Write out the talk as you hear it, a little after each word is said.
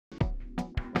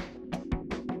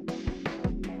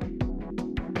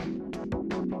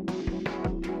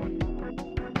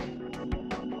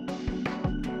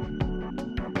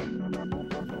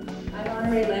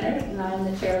Ronna-Rae Leonard, and I'm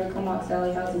the chair of the Comox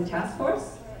Valley Housing Task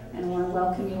Force, and I want to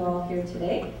welcome you all here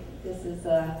today. This is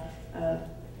a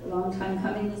long time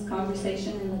coming, this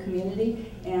conversation in the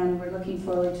community, and we're looking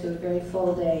forward to a very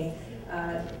full day.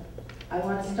 I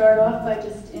want to start off by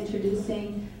just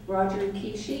introducing Roger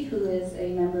Kishi, who is a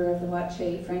member of the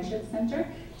Wache Friendship Center,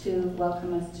 to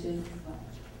welcome us to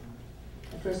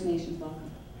the First Nations welcome.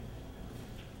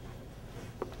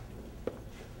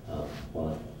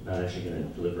 Well, I'm not actually going to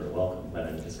deliver a welcome, but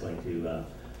I'm just going to,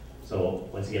 so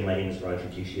once again, my name is Roger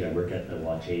Kishi. I work at the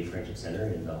Wache Friendship Center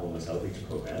in the Homeless Outreach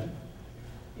Program.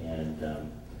 And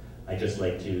I'd just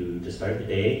like to start the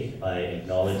day by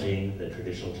acknowledging the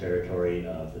traditional territory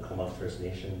of the Comox First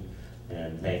Nation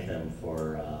and thank them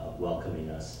for welcoming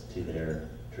us to their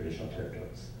traditional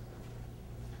territories.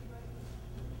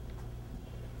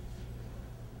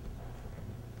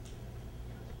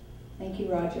 Thank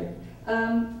you, Roger.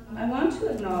 I want to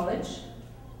acknowledge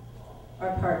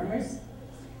our partners.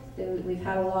 We've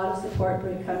had a lot of support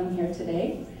for coming here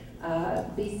today.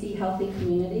 BC Healthy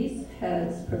Communities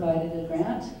has provided a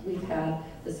grant. We've had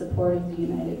the support of the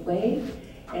United Way,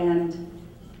 and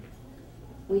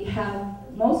we have,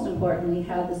 most importantly,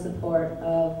 had the support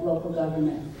of local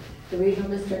government. The Regional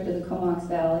District of the Comox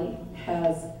Valley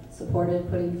has supported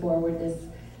putting forward this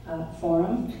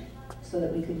forum so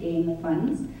that we could gain the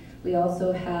funds. We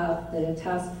also have, the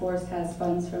task force has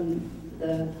funds from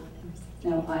the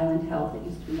now Island Health, it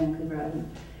used to be Vancouver Island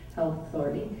Health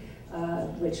Authority,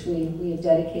 which we have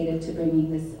dedicated to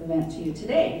bringing this event to you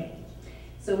today.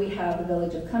 So we have the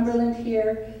village of Cumberland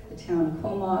here, the town of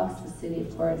Comox, the city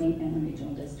of Courtenay, and the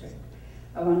regional district.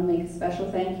 I want to make a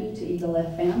special thank you to Eagle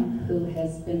FM, who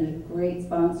has been a great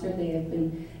sponsor. They have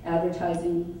been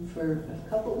advertising for a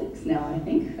couple weeks now, I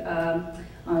think,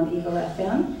 on Eagle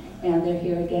FM, and they're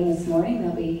here again this morning.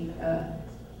 They'll be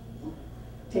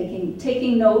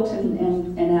taking note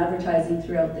and advertising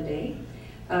throughout the day.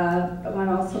 I want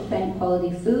to also thank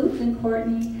Quality Foods in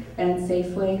Courtenay and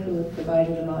Safeway, who have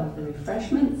provided a lot of the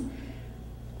refreshments.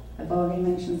 I've already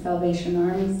mentioned Salvation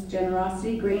Army's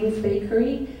generosity. Grains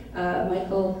Bakery,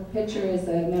 Michael Pitcher is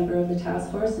a member of the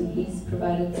task force, and he's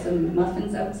provided some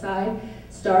muffins outside.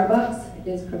 Starbucks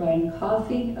is providing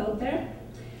coffee out there.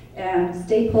 And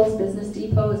Staples Business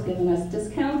Depot has given us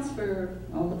discounts for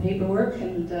all the paperwork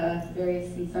and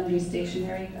various and sundry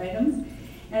stationery items.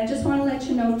 And I just want to let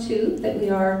you know, too, that we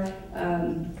are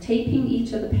taping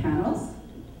each of the panels.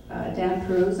 Dan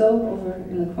Peruzzo over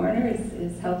in the corner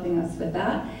is helping us with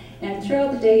that. And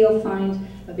throughout the day, you'll find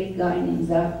a big guy named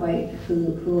Zach White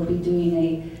who will be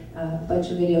doing a bunch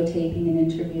of videotaping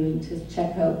and interviewing to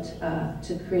check out,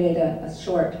 to create a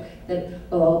short that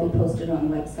will all be posted on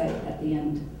the website at the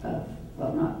end of,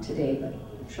 well, not today, but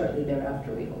shortly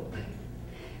thereafter, we hope.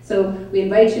 So we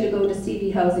invite you to go to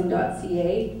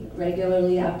cvhousing.ca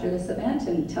regularly after this event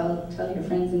and tell your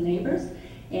friends and neighbors.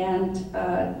 And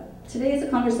today is a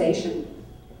conversation.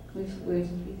 You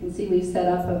can see we've set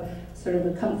up a sort of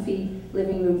a comfy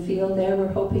living room feel there.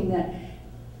 We're hoping that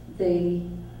the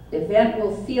event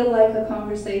will feel like a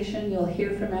conversation. You'll hear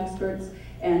from experts,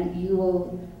 and you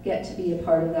will get to be a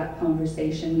part of that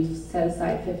conversation. We've set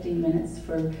aside 15 minutes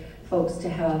for folks to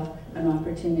have an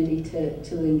opportunity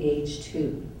to engage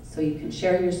too. So you can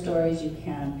share your stories, you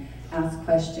can ask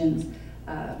questions,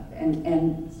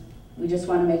 and we just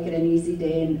want to make it an easy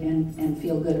day and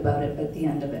feel good about it at the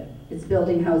end of it. It's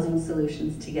building housing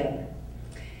solutions together.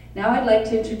 Now I'd like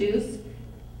to introduce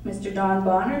Mr. Don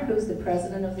Bonner, who's the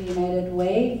president of the United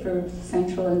Way for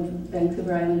Central and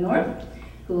Vancouver Island North,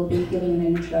 who will be giving an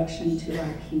introduction to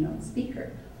our keynote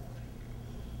speaker.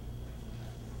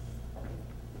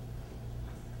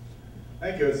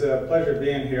 Thank you. It's a pleasure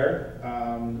being here.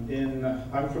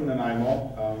 I'm from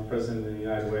Nanaimo. I'm president of the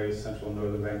United Way Central and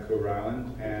Northern Vancouver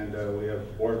Island, and we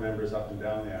have board members up and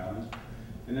down the island.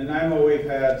 In Nanaimo, we've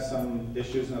had some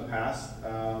issues in the past.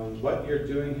 What you're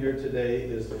doing here today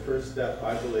is the first step,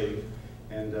 I believe,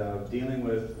 in dealing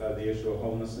with the issue of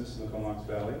homelessness in the Comox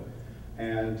Valley.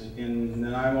 And in the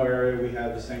Nanaimo area, we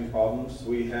had the same problems.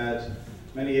 We had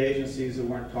many agencies that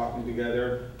weren't talking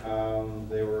together.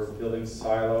 They were building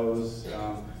silos,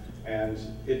 and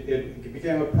it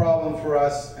became a problem for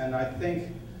us. And I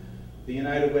think the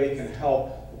United Way can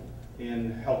help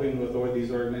in helping with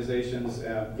these organizations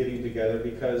getting together,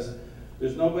 because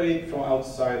there's nobody from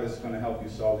outside that's going to help you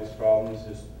solve these problems.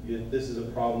 This is a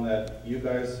problem that you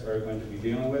guys are going to be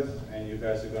dealing with, and you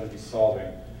guys are going to be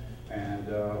solving. And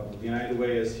the United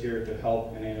Way is here to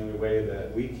help in any way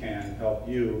that we can help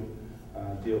you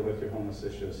deal with your homeless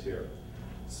issues here.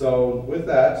 So with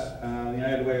that, the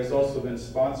United Way has also been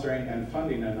sponsoring and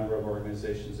funding a number of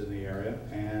organizations in the area,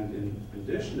 and in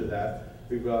addition to that,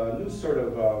 we've new sort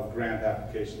of grant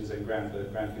applications and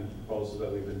granting proposals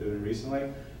that we've been doing recently.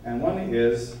 And one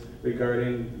is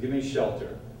regarding Give Me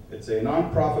Shelter. It's a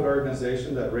nonprofit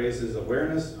organization that raises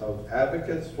awareness of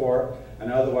advocates for and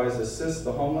otherwise assists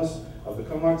the homeless of the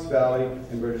Comox Valley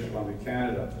in British Columbia,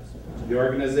 Canada. The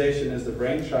organization is the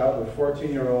brainchild of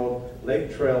 14-year-old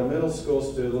Lake Trail Middle School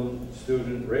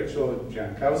student Rachel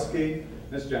Jankowski.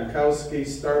 Ms. Jankowski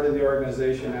started the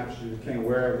organization after she became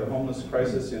aware of the homeless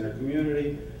crisis in her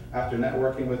community after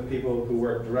networking with people who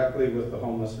work directly with the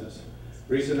homelessness.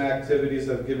 Recent activities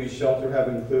of Give Me Shelter have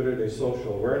included a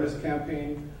social awareness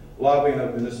campaign, lobbying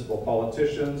of municipal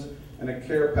politicians, and a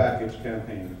care package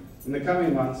campaign. In the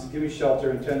coming months, Give Me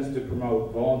Shelter intends to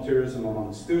promote volunteerism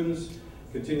among students,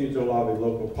 continue to lobby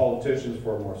local politicians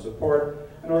for more support,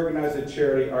 and organize a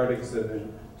charity art exhibit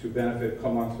to benefit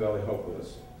Comox Valley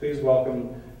hopeless. Please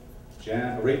welcome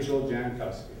Rachel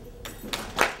Jankowski.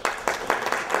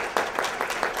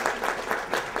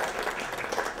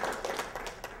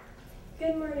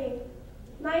 Good morning.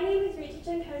 My name is Rachel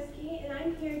Jankowski, and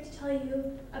I'm here to tell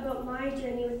you about my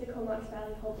journey with the Comox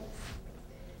Valley homeless.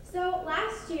 So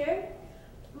last year,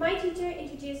 my teacher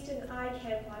introduced an I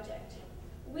Can project.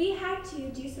 We had to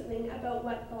do something about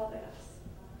what bothered us.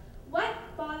 What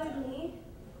bothered me,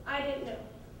 I didn't know.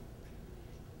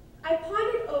 I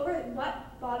pondered over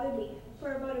what bothered me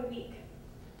for about a week.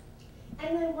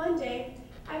 And then one day,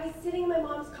 I was sitting in my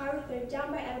mom's car with her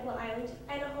down by Edible Island,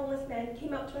 and a homeless man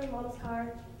came up to my mom's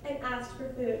car and asked for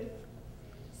food.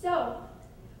 So,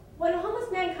 when a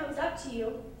homeless man comes up to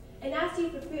you and asks you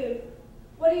for food,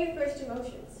 what are your first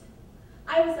emotions?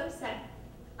 I was upset.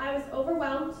 I was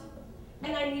overwhelmed,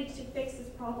 and I needed to fix this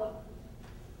problem.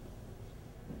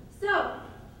 So,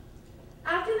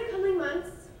 after the coming months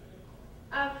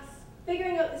of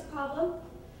figuring out this problem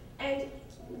and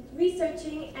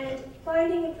researching and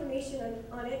finding information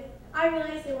on it, I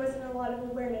realized there wasn't a lot of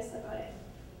awareness about it.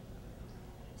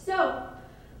 So,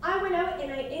 I went out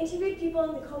and I interviewed people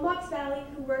in the Comox Valley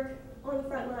who work on the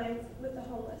front lines with the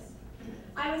homeless.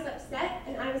 I was upset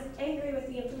and I was angry with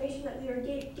the information that they were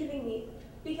giving me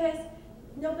because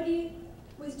nobody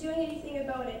was doing anything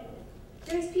about it.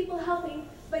 There was people helping,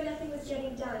 but nothing was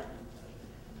getting done.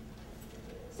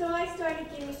 So I started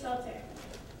Give Me Shelter.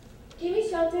 Give Me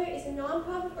Shelter is a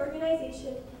non-profit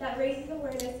organization that raises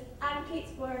awareness,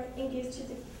 advocates for, and gives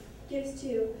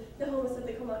to the homeless of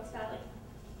the Comox Valley.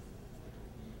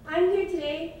 I'm here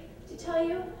today to tell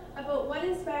you about what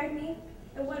inspired me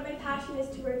and what my passion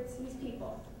is towards these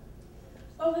people.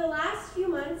 Over the last few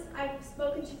months, I've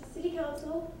spoken to the City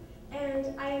Council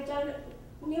and I have done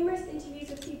numerous interviews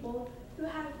with people who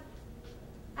have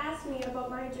asked me about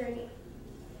my journey.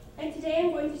 And today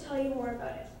I'm going to tell you more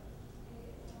about it.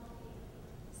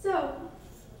 So,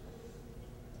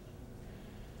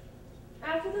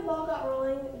 after the ball got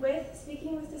rolling with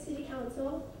speaking with the City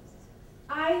Council,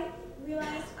 I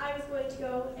realized I was going to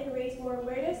go and raise more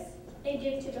awareness and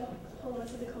give to the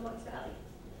homeless of the Comox Valley.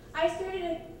 I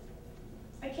started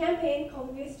a campaign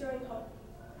called Restoring Hope.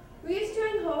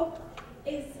 Restoring Hope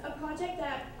is a project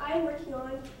that I'm working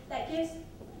on that gives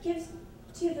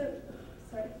to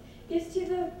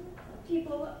the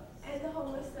people and the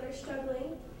homeless that are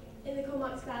struggling in the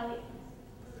Comox Valley.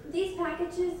 These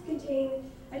packages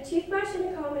contain a toothbrush and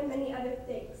a comb and many other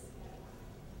things.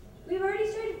 We've already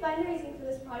started fundraising for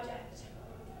this project.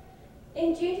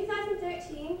 In June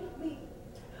 2013, we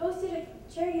hosted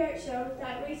a charity art show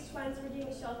that raised funds for Give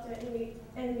Me Shelter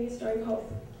and Restoring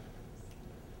Hope.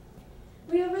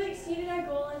 We over exceeded our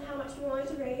goal on how much we wanted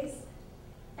to raise,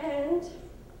 and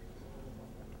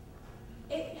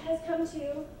it has come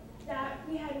to that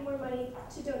we had more money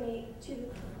to donate to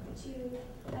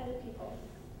other people.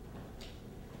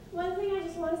 One thing I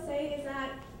just want to say is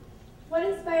that what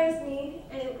inspires me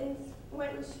and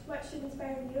what should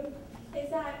inspire you is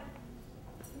that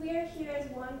we are here as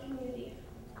one community,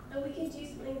 and we can do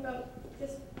something about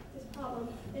this problem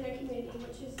in our community,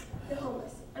 which is the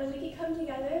homeless. And we can come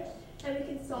together and we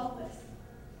can solve this.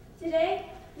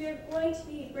 Today, we are going to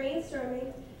be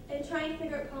brainstorming and trying to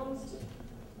figure out problems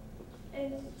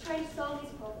and trying to solve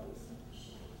these problems.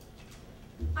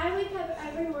 I wake up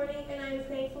every morning and I'm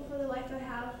thankful for the life I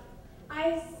have.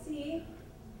 I see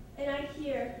and I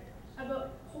hear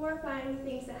about horrifying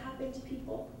things that happen to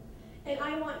people. And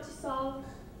I want to solve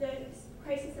the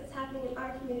crisis that's happening in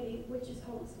our community, which is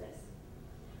homelessness.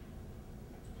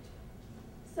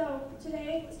 So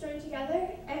today, let's join together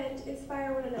and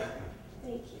inspire one another.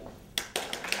 Thank you.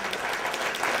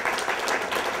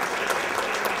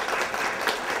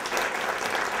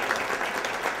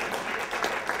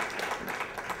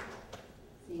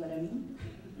 See what I mean?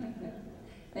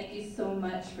 Thank you so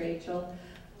much, Rachel.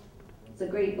 It's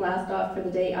a great blast off for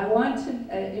the day. I want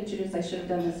to introduce, I should have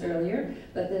done this earlier,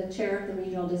 but the chair of the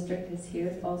regional district is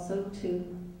here also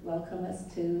to welcome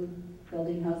us to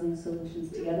Building Housing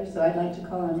Solutions Together. So I'd like to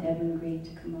call on Edwin Green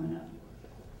to come on up.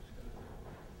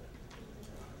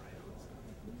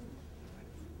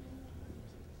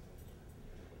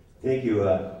 Thank you.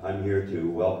 I'm here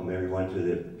to welcome everyone to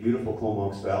the beautiful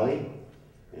Comox Valley,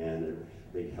 and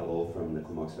a big hello from the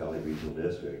Comox Valley Regional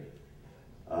District.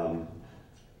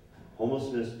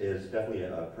 Homelessness is definitely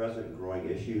a present and growing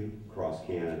issue across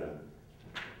Canada.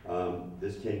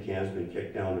 This tin can's been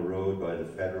kicked down the road by the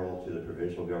federal to the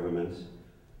provincial governments,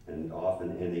 and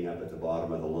often ending up at the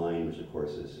bottom of the line, which of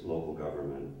course is local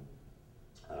government.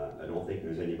 I don't think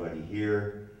there's anybody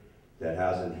here that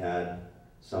hasn't had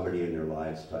somebody in their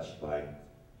lives touched by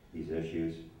these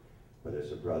issues, whether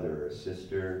it's a brother or a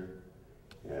sister,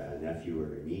 a nephew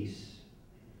or a niece,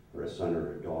 or a son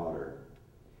or a daughter.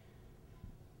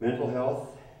 Mental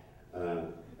health,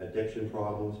 addiction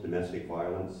problems, domestic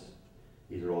violence,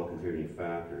 these are all contributing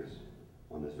factors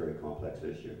on this very complex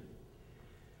issue.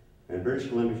 And British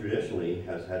Columbia traditionally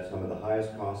has had some of the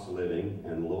highest costs of living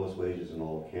and the lowest wages in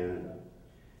all of Canada.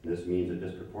 And this means a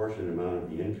disproportionate amount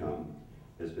of the income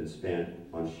has been spent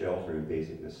on shelter and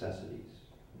basic necessities.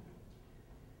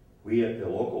 We at the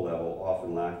local level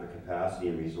often lack the capacity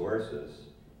and resources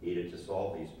needed to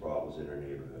solve these problems in our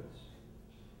neighborhoods.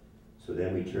 So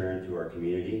then we turn to our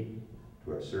community,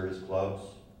 to our service clubs,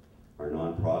 our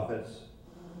nonprofits,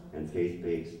 and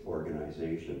faith-based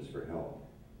organizations for help.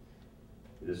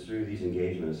 It is through these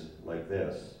engagements like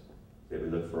this that we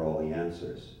look for all the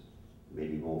answers.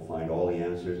 Maybe we won't find all the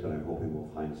answers, but I'm hoping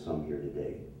we'll find some here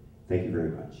today. Thank you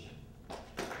very much.